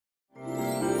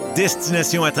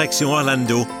Destination Attraction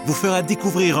Orlando vous fera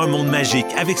découvrir un monde magique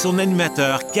avec son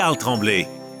animateur Carl Tremblay.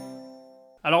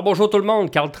 Alors bonjour tout le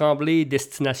monde, Carl Tremblay,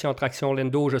 Destination Attraction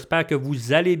Orlando. J'espère que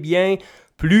vous allez bien.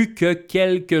 Plus que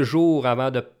quelques jours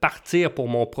avant de partir pour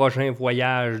mon prochain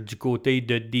voyage du côté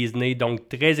de Disney. Donc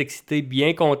très excité,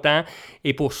 bien content.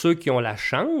 Et pour ceux qui ont la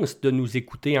chance de nous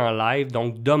écouter en live,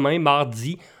 donc demain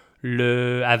mardi,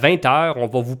 à 20h, on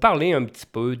va vous parler un petit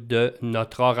peu de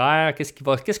notre horaire,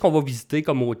 qu'est-ce qu'on va visiter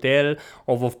comme hôtel.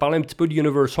 On va vous parler un petit peu de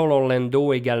Universal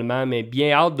Orlando également, mais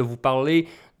bien hâte de vous parler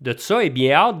de ça et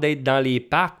bien hâte d'être dans les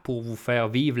parcs pour vous faire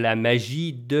vivre la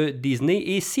magie de Disney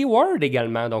et SeaWorld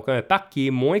également. Donc un parc qui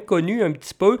est moins connu un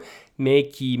petit peu, mais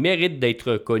qui mérite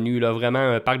d'être connu. Là. Vraiment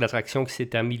un parc d'attractions qui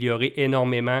s'est amélioré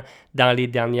énormément dans les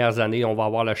dernières années. On va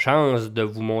avoir la chance de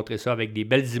vous montrer ça avec des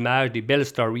belles images, des belles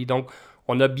stories. Donc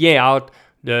on a bien hâte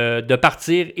de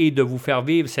partir et de vous faire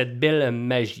vivre cette belle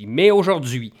magie. Mais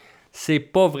aujourd'hui, c'est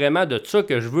pas vraiment de ça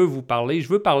que je veux vous parler. Je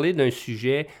veux parler d'un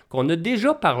sujet qu'on a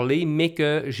déjà parlé, mais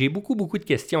que j'ai beaucoup de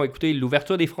questions. Écoutez,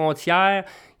 l'ouverture des frontières,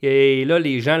 et là,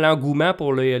 l'engouement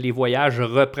pour les voyages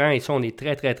reprend, et ça, on est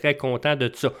très content de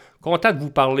ça. Content de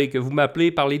vous parler, que vous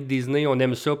m'appelez, parler de Disney, on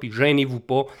aime ça, puis gênez-vous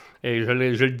pas. Et je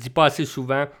le dis pas assez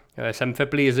souvent. Ça me fait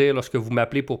plaisir lorsque vous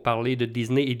m'appelez pour parler de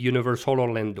Disney et de Universal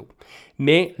Orlando.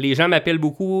 Mais les gens m'appellent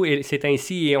beaucoup, et c'est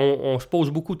ainsi, et on se pose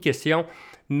beaucoup de questions.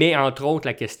 Mais entre autres,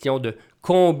 la question de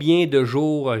combien de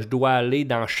jours je dois aller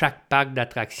dans chaque parc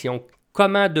d'attractions.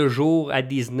 Comment de jours à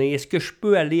Disney? Est-ce que je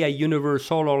peux aller à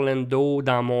Universal Orlando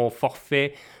dans mon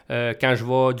forfait quand je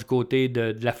vais du côté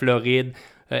de la Floride?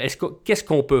 Qu'est-ce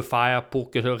qu'on peut faire pour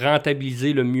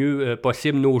rentabiliser le mieux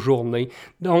possible nos journées?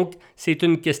 Donc, c'est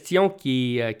une question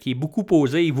qui est beaucoup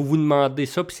posée et vous vous demandez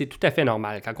ça, puis c'est tout à fait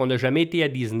normal. Quand on n'a jamais été à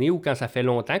Disney ou quand ça fait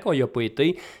longtemps qu'on n'y a pas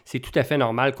été, c'est tout à fait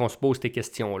normal qu'on se pose ces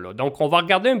questions-là. Donc, on va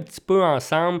regarder un petit peu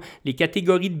ensemble les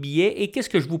catégories de billets et qu'est-ce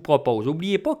que je vous propose.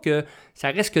 N'oubliez pas que ça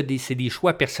reste que c'est des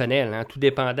choix personnels, hein, tout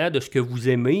dépendant de ce que vous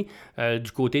aimez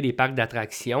du côté des parcs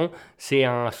d'attractions. C'est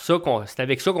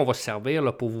avec ça qu'on va se servir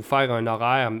là, pour vous faire un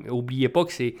horaire. N'oubliez pas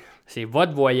que c'est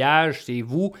votre voyage, c'est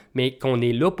vous, mais qu'on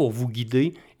est là pour vous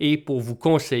guider et pour vous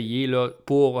conseiller là,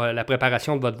 pour la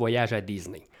préparation de votre voyage à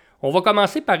Disney. On va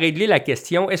commencer par régler la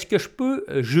question, est-ce que je peux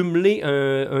jumeler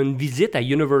une visite à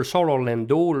Universal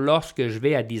Orlando lorsque je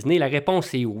vais à Disney? La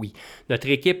réponse est oui. Notre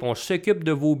équipe, on s'occupe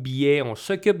de vos billets, on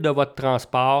s'occupe de votre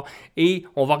transport et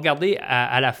on va regarder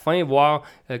à la fin, voir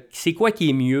c'est quoi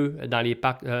qui est mieux dans les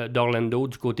parcs d'Orlando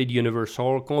du côté de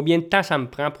Universal, combien de temps ça me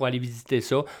prend pour aller visiter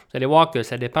ça. Vous allez voir que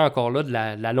ça dépend encore là de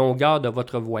la longueur de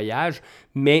votre voyage,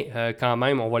 mais quand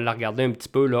même, on va le regarder un petit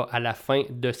peu là, à la fin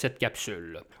de cette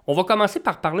capsule. On va commencer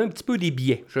par parler un petit peu des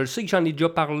billets. Je le sais que j'en ai déjà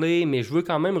parlé, mais je veux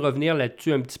quand même revenir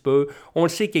là-dessus un petit peu. On le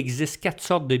sait qu'il existe 4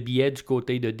 sortes de billets du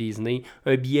côté de Disney.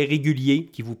 Un billet régulier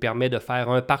qui vous permet de faire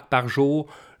un parc par jour.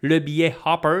 Le billet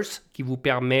Hoppers qui vous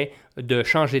permet de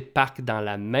changer de parc dans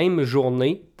la même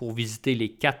journée pour visiter les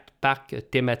 4 parcs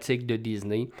thématiques de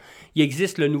Disney. Il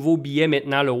existe le nouveau billet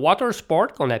maintenant, le Water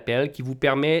Sport qu'on appelle, qui vous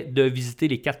permet de visiter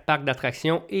les 4 parcs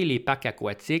d'attractions et les parcs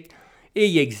aquatiques. Et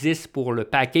il existe pour le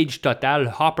package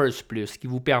total Hoppers Plus qui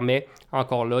vous permet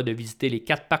encore là de visiter les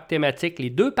 4 parcs thématiques, les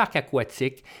 2 parcs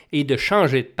aquatiques et de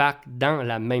changer de parc dans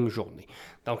la même journée.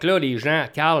 Donc là, les gens,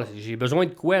 Carl, j'ai besoin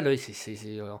de quoi? Là?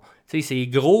 C'est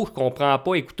gros, je ne comprends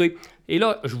pas. Écoutez, et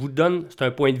là, je vous donne, c'est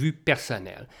un point de vue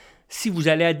personnel. Si vous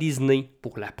allez à Disney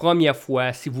pour la première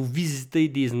fois, si vous visitez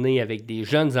Disney avec des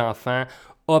jeunes enfants,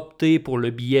 optez pour le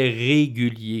billet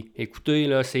régulier. Écoutez,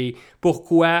 là, c'est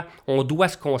pourquoi on doit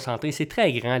se concentrer. C'est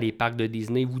très grand, les parcs de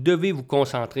Disney. Vous devez vous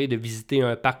concentrer de visiter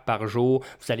un parc par jour.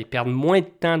 Vous allez perdre moins de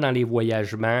temps dans les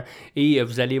voyagements et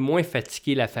vous allez moins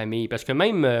fatiguer la famille. Parce que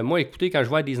même, moi, écoutez, quand je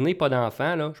vais à Disney, pas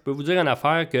d'enfants, là, je peux vous dire en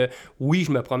affaire que oui,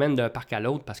 je me promène d'un parc à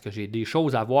l'autre parce que j'ai des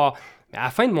choses à voir. Mais à la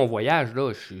fin de mon voyage,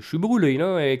 là, je suis brûlé.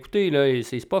 Là. Écoutez, là,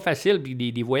 c'est pas facile. Puis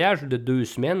des voyages de 2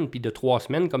 semaines puis de 3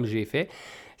 semaines comme j'ai fait,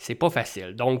 c'est pas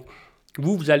facile. Donc,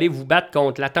 vous allez vous battre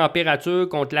contre la température,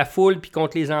 contre la foule, puis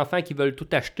contre les enfants qui veulent tout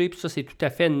acheter, puis ça, c'est tout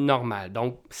à fait normal.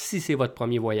 Donc, si c'est votre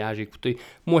premier voyage, écoutez,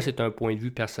 moi, c'est un point de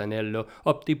vue personnel, là,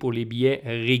 optez pour les billets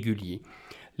réguliers.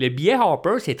 Le billet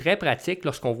Hopper, c'est très pratique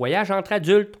lorsqu'on voyage entre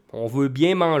adultes. On veut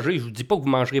bien manger. Je ne vous dis pas que vous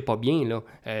ne mangerez pas bien là,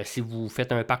 si vous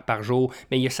faites un parc par jour,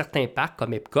 mais il y a certains parcs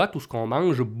comme Epcot où on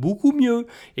mange beaucoup mieux.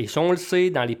 Et ça, on le sait,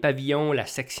 dans les pavillons, la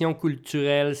section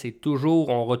culturelle,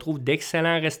 on retrouve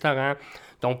d'excellents restaurants.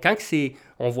 Donc, quand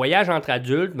on voyage entre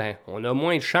adultes, on a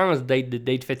moins de chances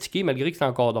d'être fatigué, malgré que c'est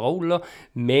encore drôle, là,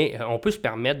 mais on peut se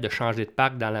permettre de changer de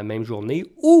parc dans la même journée.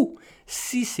 Ou,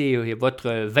 si c'est votre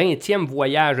 20e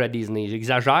voyage à Disney,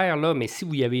 j'exagère, là, mais si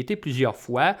vous y avez été plusieurs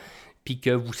fois, puis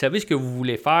que vous savez ce que vous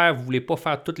voulez faire, vous ne voulez pas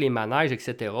faire tous les manèges,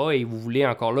 etc., et vous voulez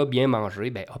encore là bien manger,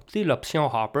 bien, optez l'option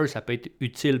Hopper, ça peut être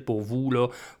utile pour vous, là,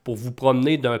 pour vous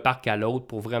promener d'un parc à l'autre,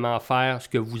 pour vraiment faire ce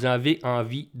que vous avez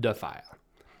envie de faire.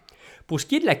 Pour ce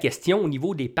qui est de la question au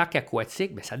niveau des parcs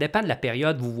aquatiques, bien, ça dépend de la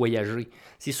période où vous voyagez.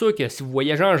 C'est sûr que si vous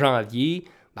voyagez en janvier,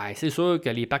 bien, c'est sûr que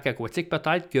les parcs aquatiques,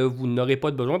 peut-être que vous n'aurez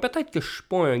pas de besoin. Peut-être que je ne suis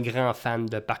pas un grand fan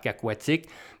de parcs aquatiques,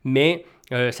 mais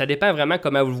ça dépend vraiment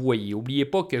comment vous le voyez. N'oubliez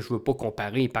pas que je ne veux pas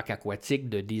comparer les parcs aquatiques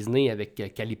de Disney avec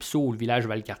Calypso ou le village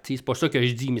Valcartier. C'est pas ça que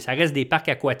je dis, mais ça reste des parcs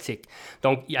aquatiques.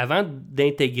 Donc, avant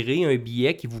d'intégrer un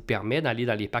billet qui vous permet d'aller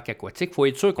dans les parcs aquatiques, il faut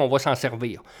être sûr qu'on va s'en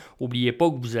servir. N'oubliez pas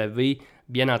que vous avez,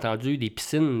 bien entendu, des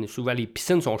piscines. Souvent, les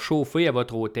piscines sont chauffées à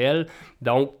votre hôtel,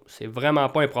 donc c'est vraiment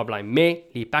pas un problème. Mais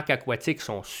les parcs aquatiques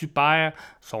sont super,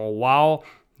 sont wow,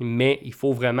 mais il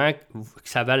faut vraiment que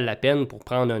ça vaille la peine pour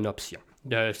prendre une option.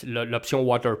 L'option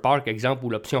Water Park, exemple, ou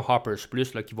l'option Hoppers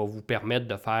Plus, là, qui va vous permettre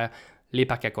de faire les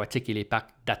parcs aquatiques et les parcs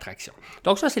d'attractions.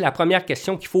 Donc ça, c'est la première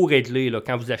question qu'il faut régler là,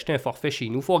 quand vous achetez un forfait chez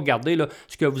nous. Il faut regarder là,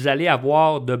 ce que vous allez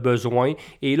avoir de besoin.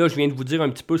 Et là, je viens de vous dire un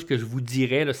petit peu ce que je vous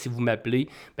dirais là, si vous m'appelez.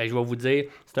 Bien, je vais vous dire,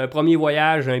 c'est un premier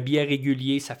voyage, un billet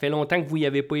régulier. Ça fait longtemps que vous n'y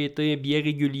avez pas été, un billet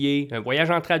régulier. Un voyage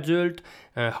entre adultes,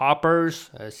 un Hoppers.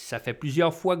 Ça fait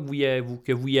plusieurs fois que vous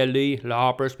y allez, le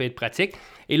Hoppers peut être pratique.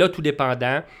 Et là, tout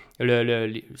dépendant,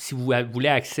 si vous voulez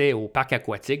accès au parc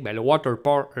aquatique, bien, le Water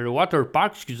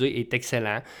Park est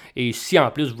excellent. Et si en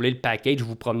plus vous voulez le package,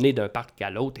 vous promenez d'un parc à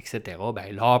l'autre, etc.,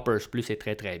 bien, le Hoppers Plus est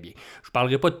très très bien. Je ne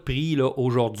parlerai pas de prix là,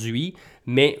 aujourd'hui,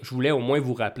 mais je voulais au moins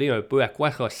vous rappeler un peu à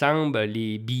quoi ressemblent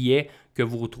les billets que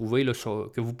vous retrouvez, là,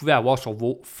 que vous pouvez avoir sur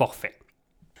vos forfaits.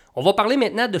 On va parler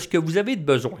maintenant de ce que vous avez de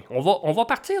besoin. On va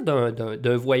partir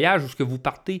d'un voyage où ce que vous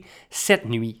partez 7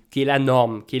 nuits, qui est la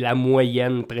norme, qui est la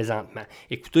moyenne présentement.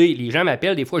 Écoutez, les gens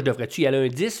m'appellent, des fois, je devrais-tu y aller un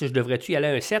 10, je devrais-tu y aller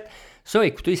un 7? Ça,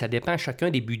 écoutez, ça dépend chacun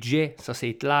des budgets, ça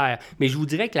c'est clair. Mais je vous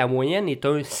dirais que la moyenne est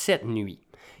un 7 nuits.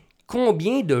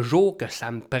 Combien de jours que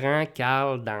ça me prend,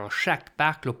 Carl, dans chaque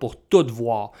parc là, pour tout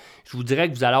voir? Je vous dirais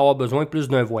que vous allez avoir besoin plus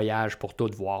d'un voyage pour tout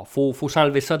voir. Faut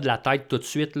s'enlever ça de la tête tout de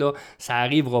suite. Là. Ça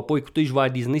n'arrivera pas. Écoutez, je vais à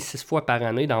Disney 6 fois par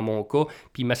année dans mon cas,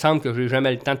 puis il me semble que je n'ai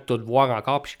jamais le temps de tout voir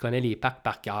encore, puis je connais les parcs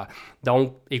par cœur.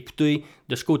 Donc, écoutez,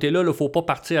 de ce côté-là, il ne faut pas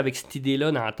partir avec cette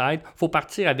idée-là dans la tête. Il faut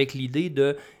partir avec l'idée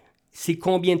de c'est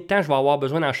combien de temps je vais avoir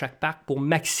besoin dans chaque parc pour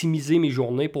maximiser mes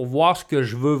journées, pour voir ce que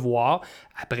je veux voir.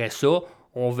 Après ça,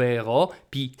 on verra.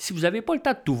 Puis, si vous n'avez pas le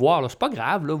temps de tout voir, c'est pas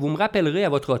grave. Là, vous me rappellerez à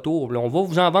votre retour. Là, on va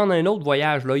vous en vendre un autre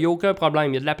voyage. Il n'y a aucun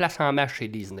problème. Il y a de la place en masse chez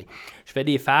Disney. Je fais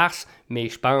des farces, mais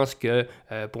je pense que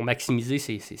pour maximiser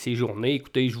ces journées,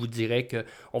 écoutez, je vous dirais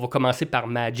qu'on va commencer par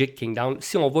Magic Kingdom.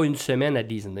 Si on va une semaine à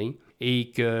Disney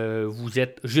et que vous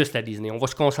êtes juste à Disney, on va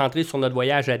se concentrer sur notre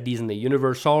voyage à Disney.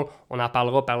 Universal, on en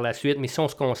parlera par la suite, mais si on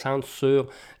se concentre sur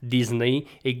Disney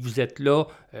et que vous êtes là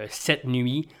 7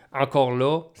 nuits, encore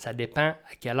là, ça dépend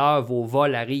à quelle heure vos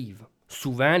vols arrivent.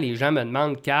 Souvent, les gens me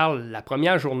demandent, Carl, la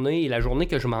première journée et la journée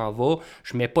que je m'en vais,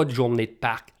 je ne mets pas de journée de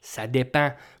parc. Ça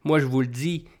dépend. Moi, je vous le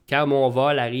dis, quand mon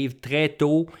vol arrive très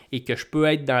tôt et que je peux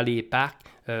être dans les parcs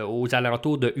aux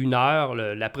alentours de 1 heure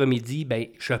l'après-midi, ben,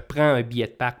 je prends un billet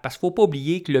de parc. Parce qu'il ne faut pas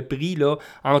oublier que le prix, là,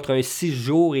 entre un 6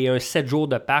 jours et un 7 jours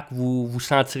de parc, vous ne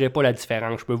sentirez pas la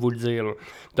différence, je peux vous le dire. Là.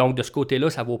 Donc, de ce côté-là,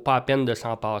 ça ne vaut pas la peine de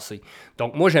s'en passer.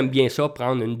 Donc, moi, j'aime bien ça,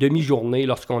 prendre une demi-journée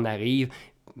lorsqu'on arrive.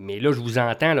 Mais là, je vous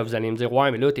entends, là, vous allez me dire, ouais,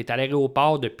 mais là, tu es à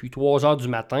l'aéroport depuis 3 heures du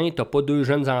matin, tu n'as pas 2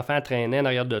 jeunes enfants traînant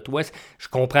derrière de toi. Je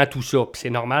comprends tout ça, puis c'est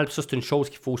normal, puis ça, c'est une chose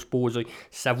qu'il faut se poser.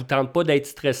 Si ça ne vous tente pas d'être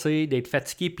stressé, d'être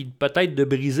fatigué, puis peut-être de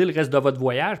briser le reste de votre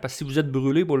voyage, parce que si vous êtes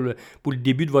brûlé pour le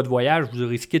début de votre voyage, vous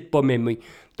risquez de ne pas m'aimer.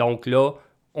 Donc là,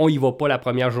 on y va pas la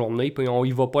première journée, puis on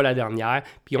y va pas la dernière,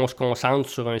 puis on se concentre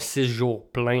sur un 6 jours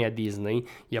plein à Disney.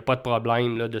 Il n'y a pas de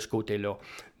problème là, de ce côté-là.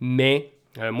 Mais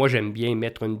moi, j'aime bien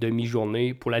mettre une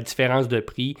demi-journée pour la différence de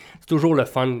prix. C'est toujours le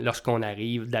fun lorsqu'on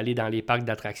arrive d'aller dans les parcs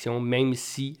d'attractions, même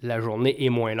si la journée est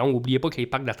moins longue. N'oubliez pas que les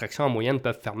parcs d'attractions en moyenne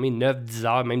peuvent fermer 9-10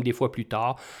 heures, même des fois plus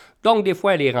tard. Donc, des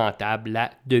fois, elle est rentable, la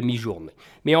demi-journée.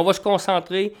 Mais on va se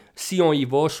concentrer, si on y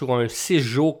va, sur un 6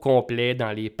 jours complet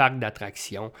dans les parcs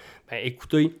d'attractions. Ben,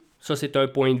 écoutez, ça, c'est un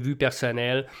point de vue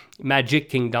personnel. Magic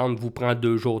Kingdom vous prend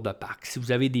 2 jours de parc. Si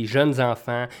vous avez des jeunes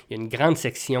enfants, il y a une grande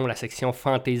section, la section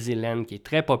Fantasyland, qui est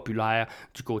très populaire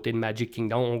du côté de Magic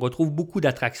Kingdom. On retrouve beaucoup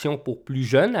d'attractions pour plus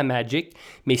jeunes à Magic,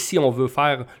 mais si on veut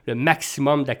faire le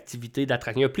maximum d'activités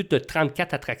d'attractions, il y a plus de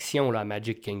 34 attractions là, à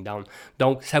Magic Kingdom.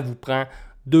 Donc, ça vous prend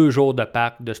 2 jours de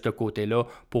parc de ce côté-là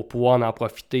pour pouvoir en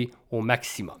profiter au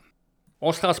maximum.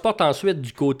 On se transporte ensuite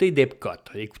du côté d'Epcot.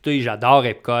 Écoutez, j'adore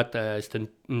Epcot. C'est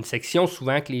une section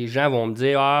souvent que les gens vont me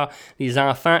dire « Ah, les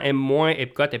enfants aiment moins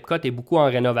Epcot. Epcot est beaucoup en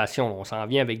rénovation. » On s'en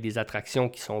vient avec des attractions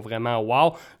qui sont vraiment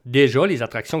wow. Déjà, les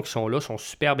attractions qui sont là sont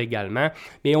superbes également,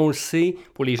 mais on le sait,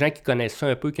 pour les gens qui connaissent ça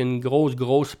un peu, qu'il y a une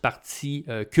grosse partie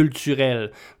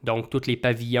culturelle. Donc, tous les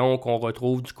pavillons qu'on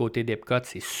retrouve du côté d'Epcot,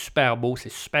 c'est super beau,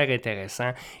 c'est super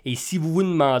intéressant. Et si vous vous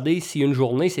demandez si une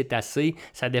journée c'est assez,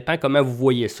 ça dépend comment vous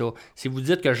voyez ça. Si vous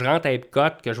dites que je rentre à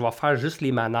Epcot, que je vais faire juste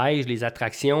les manèges, les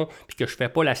attractions, puis que je ne fais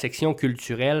pas la section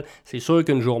culturelle, c'est sûr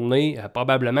qu'une journée,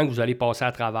 probablement que vous allez passer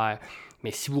à travers. Mais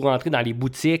si vous rentrez dans les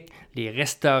boutiques, les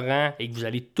restaurants et que vous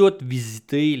allez toutes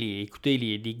visiter, écouter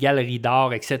les galeries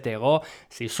d'art, etc.,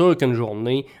 c'est sûr qu'une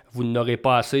journée, vous n'aurez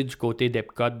pas assez du côté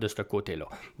d'Epcot de ce côté-là.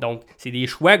 Donc, c'est des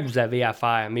choix que vous avez à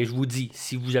faire. Mais je vous dis,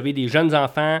 si vous avez des jeunes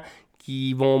enfants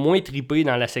qui vont moins triper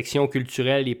dans la section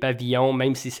culturelle, les pavillons,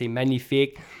 même si c'est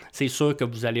magnifique, c'est sûr que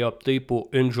vous allez opter pour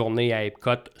une journée à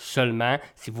Epcot seulement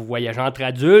si vous voyagez entre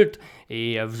adultes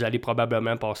et vous allez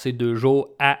probablement passer 2 jours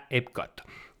à Epcot.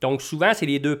 Donc, souvent, c'est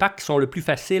les 2 parcs qui sont le plus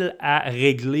faciles à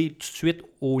régler tout de suite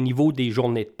au niveau des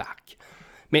journées de parc.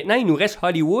 Maintenant, il nous reste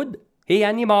Hollywood et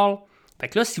Animal. Fait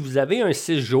que là, si vous avez un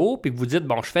 6 jours et que vous dites,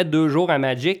 bon, je fais 2 jours à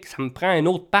Magic, ça me prend un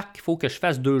autre parc qu'il faut que je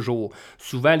fasse 2 jours.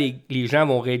 Souvent, les gens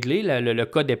vont régler le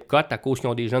cas d'Epcot à cause qu'ils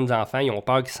ont des jeunes enfants, ils ont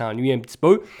peur qu'ils s'ennuient un petit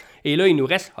peu. Et là, il nous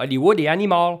reste Hollywood et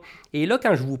Animal. Et là,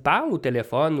 quand je vous parle au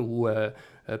téléphone ou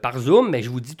par Zoom, je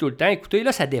vous dis tout le temps, écoutez,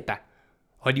 là, ça dépend.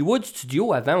 Hollywood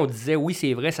Studios, avant, on disait, oui,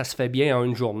 c'est vrai, ça se fait bien en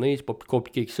une journée, c'est pas plus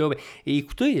compliqué que ça. Et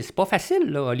écoutez, c'est pas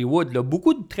facile, là, Hollywood. Là.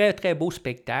 Beaucoup de très, très beaux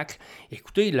spectacles.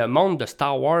 Écoutez, le monde de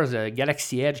Star Wars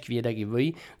Galaxy Edge qui vient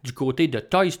d'arriver. Du côté de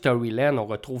Toy Story Land, on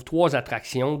retrouve 3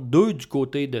 attractions, 2 du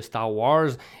côté de Star Wars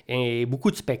et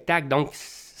beaucoup de spectacles. Donc,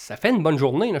 ça fait une bonne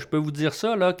journée, là. Je peux vous dire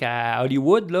ça, là, qu'à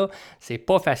Hollywood, là, c'est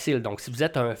pas facile. Donc, si vous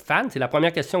êtes un fan, c'est la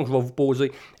première question que je vais vous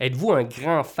poser. Êtes-vous un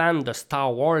grand fan de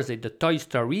Star Wars et de Toy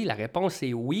Story? La réponse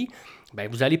est oui. Bien,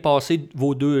 vous allez passer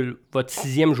votre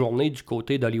 6e journée du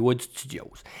côté d'Hollywood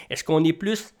Studios. Est-ce qu'on est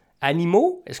plus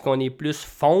animaux? Est-ce qu'on est plus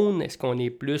faune? Est-ce qu'on est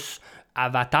plus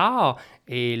Avatar?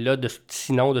 Et là,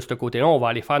 sinon, de ce côté-là, on va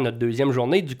aller faire notre 2e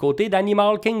journée du côté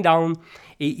d'Animal Kingdom.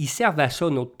 Et ils servent à ça,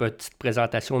 notre petite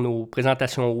présentation, nos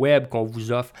présentations web qu'on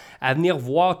vous offre, à venir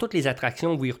voir toutes les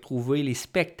attractions, vous y retrouvez, les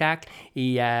spectacles,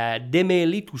 et à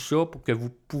démêler tout ça pour que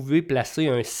vous pouvez placer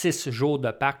un 6 jours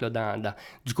de parc là,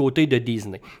 du côté de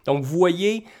Disney. Donc, vous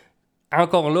voyez,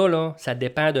 encore là, ça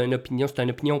dépend d'une opinion, c'est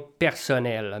une opinion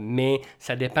personnelle, mais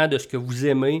ça dépend de ce que vous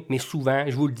aimez, mais souvent,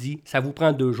 je vous le dis, ça vous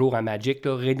prend 2 jours à Magic,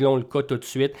 là, réglons le cas tout de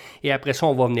suite, et après ça,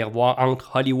 on va venir voir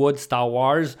entre Hollywood, Star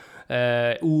Wars,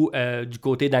 ou du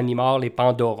côté d'Animal et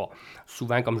Pandora.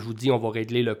 Souvent, comme je vous dis, on va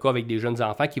régler le cas avec des jeunes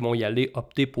enfants qui vont y aller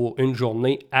opter pour une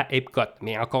journée à Epcot.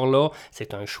 Mais encore là,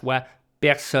 c'est un choix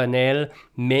personnel,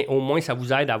 mais au moins ça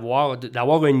vous aide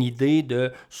d'avoir une idée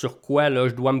de sur quoi là,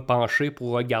 je dois me pencher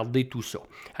pour regarder tout ça.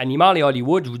 Animal et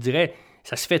Hollywood, je vous dirais,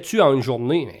 ça se fait-tu en une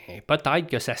journée? Peut-être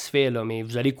que ça se fait, là, mais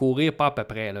vous allez courir pas à peu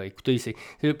près. Là. Écoutez,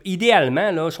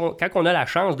 idéalement, là, quand on a la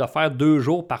chance de faire 2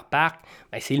 jours par parc,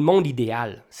 c'est le monde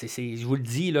idéal. Je vous le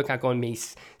dis, là, mais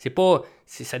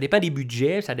ça dépend des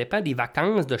budgets, ça dépend des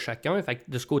vacances de chacun, fait,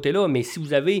 de ce côté-là. Mais si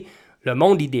vous avez le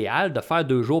monde idéal de faire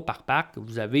 2 jours par parc,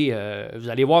 vous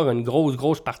allez voir une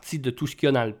grosse partie de tout ce qu'il y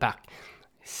a dans le parc.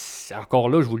 Encore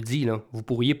là, je vous le dis, là, vous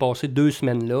pourriez passer 2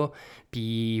 semaines là,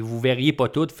 puis vous ne verriez pas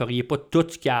tout, vous ne feriez pas tout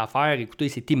ce qu'il y a à faire. Écoutez,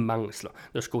 c'est immense là,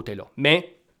 de ce côté-là.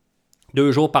 Mais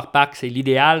 2 jours par parc, c'est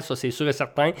l'idéal, ça c'est sûr et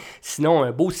certain. Sinon,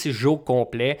 un beau 6 jours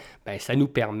complet, ça nous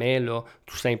permet là,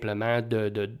 tout simplement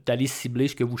d'aller cibler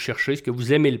ce que vous cherchez, ce que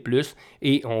vous aimez le plus,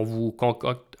 et on vous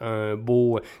concocte un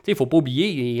beau... Tu sais, il ne faut pas oublier,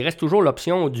 il reste toujours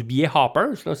l'option du billet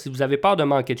Hoppers. Là, si vous avez peur de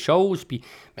manquer de choses, puis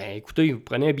écoutez, vous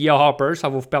prenez un billet Hoppers, ça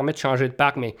va vous permettre de changer de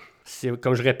parc, mais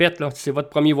comme je répète, là, si c'est votre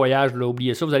premier voyage, là,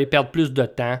 oubliez ça, vous allez perdre plus de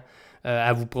temps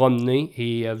à vous promener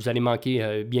et vous allez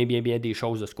manquer bien des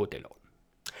choses de ce côté-là.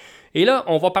 Et là,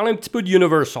 on va parler un petit peu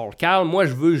d'Universal. Car moi,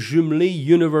 je veux jumeler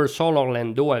Universal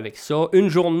Orlando avec ça, une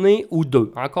journée ou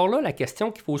 2. Encore là, la question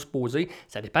qu'il faut se poser,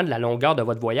 ça dépend de la longueur de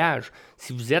votre voyage.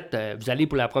 Si vous allez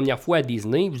pour la première fois à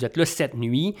Disney, vous êtes là 7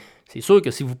 nuits, c'est sûr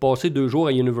que si vous passez 2 jours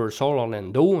à Universal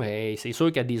Orlando, c'est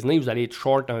sûr qu'à Disney, vous allez être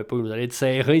short un peu, vous allez être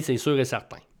serré, c'est sûr et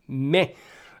certain. Mais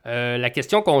la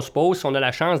question qu'on se pose, si on a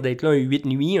la chance d'être là un 8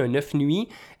 nuits, un 9 nuits,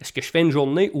 est-ce que je fais une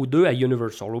journée ou 2 à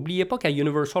Universal? N'oubliez pas qu'à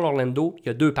Universal Orlando, il y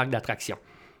a 2 parcs d'attractions.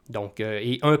 Donc,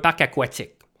 et un parc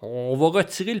aquatique. On va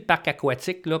retirer le parc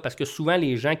aquatique là, parce que souvent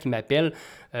les gens qui m'appellent,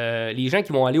 les gens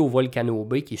qui vont aller au Volcano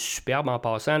Bay, qui est superbe en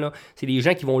passant, là, c'est les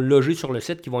gens qui vont loger sur le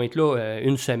site, qui vont être là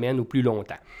une semaine ou plus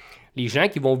longtemps. Les gens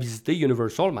qui vont visiter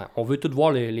Universal, on veut tous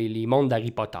voir les mondes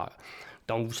d'Harry Potter.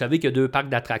 Donc, vous savez qu'il y a 2 parcs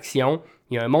d'attractions.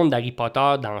 Il y a un monde d'Harry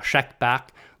Potter dans chaque parc.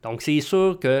 Donc, c'est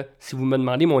sûr que si vous me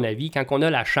demandez mon avis, quand on a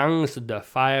la chance de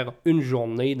faire une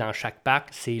journée dans chaque parc,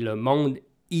 c'est le monde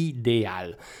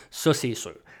idéal. Ça, c'est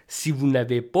sûr. Si vous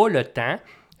n'avez pas le temps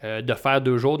de faire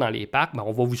 2 jours dans les parcs,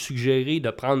 on va vous suggérer de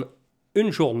prendre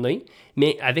une journée,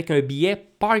 mais avec un billet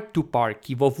park to park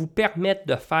qui va vous permettre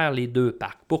de faire les 2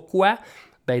 parcs. Pourquoi?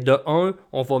 De un,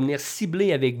 on va venir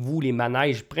cibler avec vous les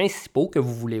manèges principaux que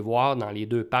vous voulez voir dans les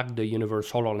 2 parcs de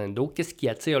Universal Orlando. Qu'est-ce qui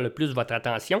attire le plus votre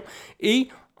attention? Et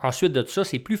ensuite de ça,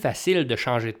 c'est plus facile de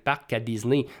changer de parc qu'à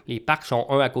Disney. Les parcs sont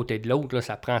un à côté de l'autre, là,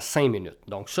 ça prend 5 minutes.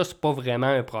 Donc ça, c'est pas vraiment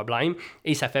un problème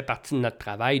et ça fait partie de notre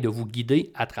travail de vous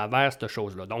guider à travers cette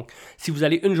chose-là. Donc, si vous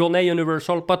allez une journée à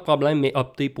Universal, pas de problème, mais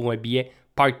optez pour un billet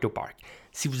park to park.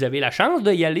 Si vous avez la chance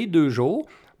d'y aller 2 jours,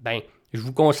 je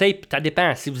vous conseille, ça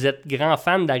dépend, si vous êtes grand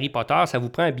fan d'Harry Potter, ça vous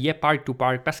prend un billet park to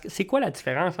park. Parce que c'est quoi la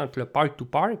différence entre le park to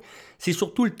park? C'est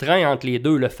surtout le train entre les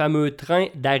deux, le fameux train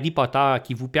d'Harry Potter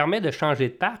qui vous permet de changer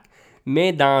de parc,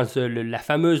 mais dans la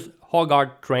fameuse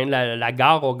Hogarth Train, la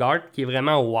gare Hogarth, qui est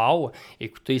vraiment wow.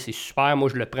 Écoutez, c'est super, moi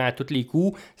je le prends à tous les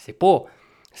coups. C'est pas...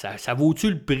 Ça vaut-tu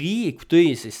le prix?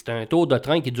 Écoutez, c'est un tour de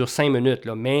train qui dure 5 minutes.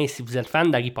 Là. Mais si vous êtes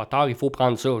fan d'Harry Potter, il faut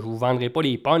prendre ça. Je ne vous vendrai pas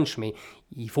les punchs, mais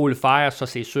il faut le faire, ça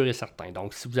c'est sûr et certain.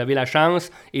 Donc, si vous avez la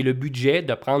chance et le budget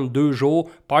de prendre 2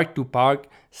 jours park to park,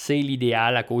 c'est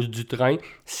l'idéal à cause du train.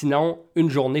 Sinon, une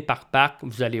journée par parc,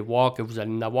 vous allez voir que vous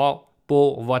allez en avoir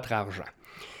pour votre argent.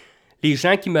 Les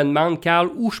gens qui me demandent, Carl,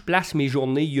 où je place mes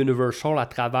journées Universal à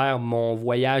travers mon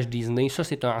voyage Disney, ça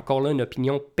c'est encore là une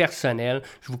opinion personnelle.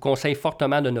 Je vous conseille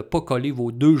fortement de ne pas coller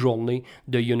vos 2 journées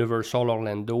de Universal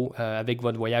Orlando avec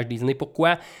votre voyage Disney.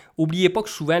 Pourquoi? N'oubliez pas que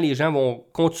souvent les gens vont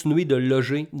continuer de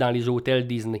loger dans les hôtels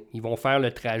Disney. Ils vont faire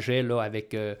le trajet là,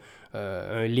 avec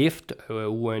un lift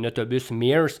ou un autobus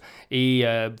Mears et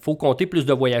il faut compter plus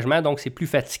de voyagement, donc c'est plus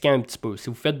fatigant un petit peu. Si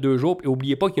vous faites 2 jours, et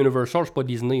n'oubliez pas qu'Universal, c'est pas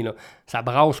Disney, là. Ça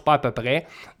brasse pas à peu près.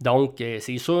 Donc,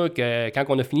 c'est sûr que quand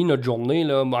on a fini notre journée,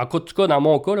 là, en tout cas, dans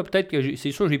mon cas, là, peut-être que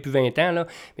c'est sûr que j'ai plus 20 ans, là,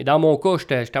 mais dans mon cas,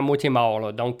 j'étais à moitié mort.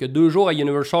 Là. Donc, 2 jours à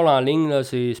Universal en ligne, là,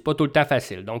 c'est pas tout le temps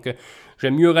facile. Donc,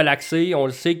 j'aime mieux relaxer. On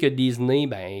le sait que Disney,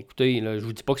 écoutez, là, je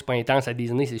vous dis pas que c'est pas intense à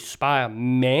Disney, c'est super,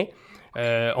 mais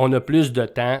on a plus de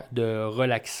temps de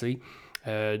relaxer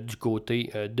du côté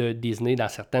de Disney dans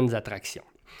certaines attractions.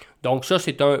 Donc ça,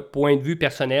 c'est un point de vue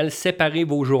personnel. Séparez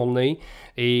vos journées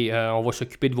et on va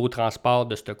s'occuper de vos transports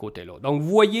de ce côté-là. Donc, vous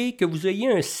voyez que vous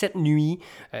ayez un 7 nuits.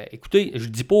 Écoutez, je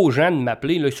ne dis pas aux gens de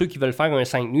m'appeler, là, ceux qui veulent faire un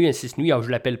 5 nuits, un 6 nuits, je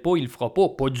ne l'appelle pas, il ne le fera pas.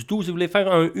 Pas du tout. Si vous voulez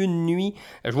faire une nuit,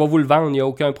 je vais vous le vendre, il n'y a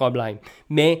aucun problème.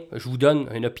 Mais je vous donne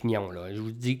une opinion. Là. Je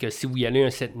vous dis que si vous y allez un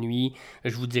 7 nuits,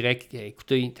 je vous dirais que,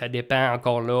 écoutez, ça dépend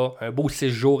encore là. Un beau 6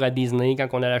 jours à Disney, quand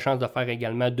on a la chance de faire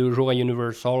également 2 jours à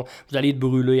Universal, vous allez être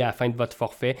brûlé à la fin de votre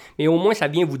forfait. Mais au moins, ça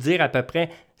vient vous dire à peu près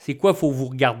c'est quoi il faut vous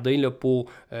regarder là,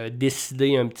 pour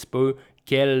décider un petit peu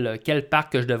quel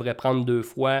parc que je devrais prendre 2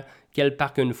 fois, quel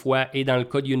parc une fois, et dans le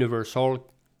cas d'Universal,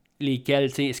 lesquels,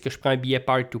 est-ce que je prends un billet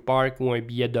park to park ou un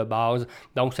billet de base.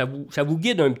 Donc, ça vous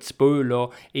guide un petit peu, là.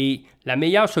 Et la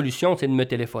meilleure solution, c'est de me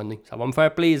téléphoner. Ça va me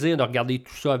faire plaisir de regarder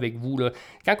tout ça avec vous, là.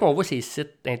 Quand on voit ces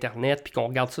sites Internet puis qu'on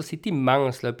regarde ça, c'est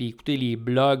immense, là. Puis écoutez les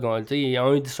blogs, un dit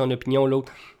son opinion,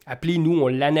 l'autre. Appelez-nous, on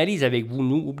l'analyse avec vous.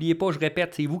 Nous, n'oubliez pas, je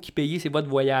répète, c'est vous qui payez, c'est votre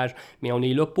voyage. Mais on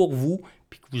est là pour vous,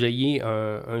 puis que vous ayez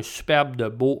un superbe de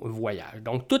beau voyage.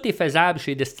 Donc, tout est faisable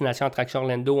chez Destination Attraction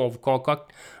Orlando. On vous concocte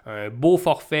un beau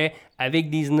forfait avec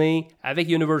Disney, avec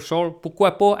Universal,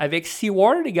 pourquoi pas avec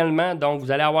SeaWorld également. Donc,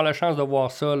 vous allez avoir la chance de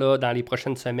voir ça là, dans les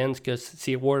prochaines semaines, ce que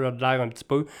SeaWorld a de l'air un petit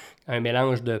peu, un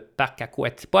mélange de parc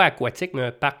aquatique, pas aquatique, mais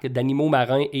un parc d'animaux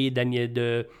marins et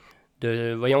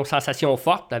sensations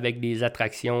fortes avec des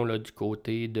attractions là, du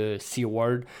côté de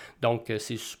SeaWorld. Donc,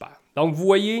 c'est super. Donc, vous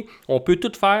voyez, on peut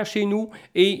tout faire chez nous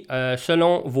et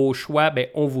selon vos choix,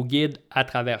 on vous guide à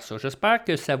travers ça. J'espère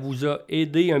que ça vous a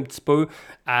aidé un petit peu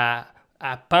à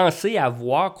penser à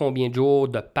voir combien de jours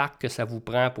de parc que ça vous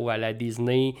prend pour aller à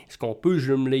Disney. Est-ce qu'on peut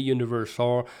jumeler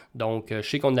Universal? Donc, je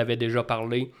sais qu'on en avait déjà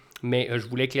parlé. Mais je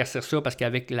voulais éclaircir ça parce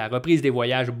qu'avec la reprise des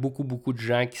voyages, beaucoup de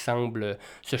gens qui semblent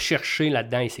se chercher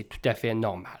là-dedans et c'est tout à fait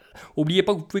normal. N'oubliez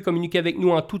pas que vous pouvez communiquer avec nous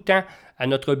en tout temps à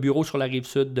notre bureau sur la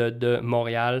Rive-Sud de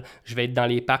Montréal. Je vais être dans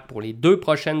les parcs pour les 2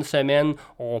 prochaines semaines.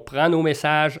 On prend nos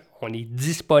messages, on est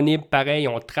disponible pareil,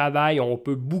 on travaille, on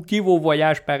peut booker vos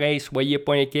voyages pareil. Soyez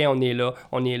pas inquiets, on est là.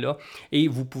 Et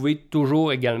vous pouvez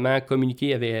toujours également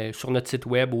communiquer sur notre site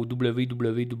web au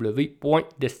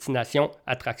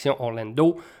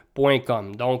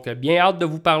www.destinationattractionorlando.com. Donc, bien hâte de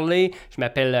vous parler. Je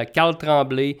m'appelle Carl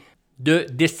Tremblay de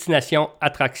Destination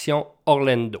Attraction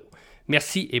Orlando.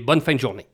 Merci et bonne fin de journée.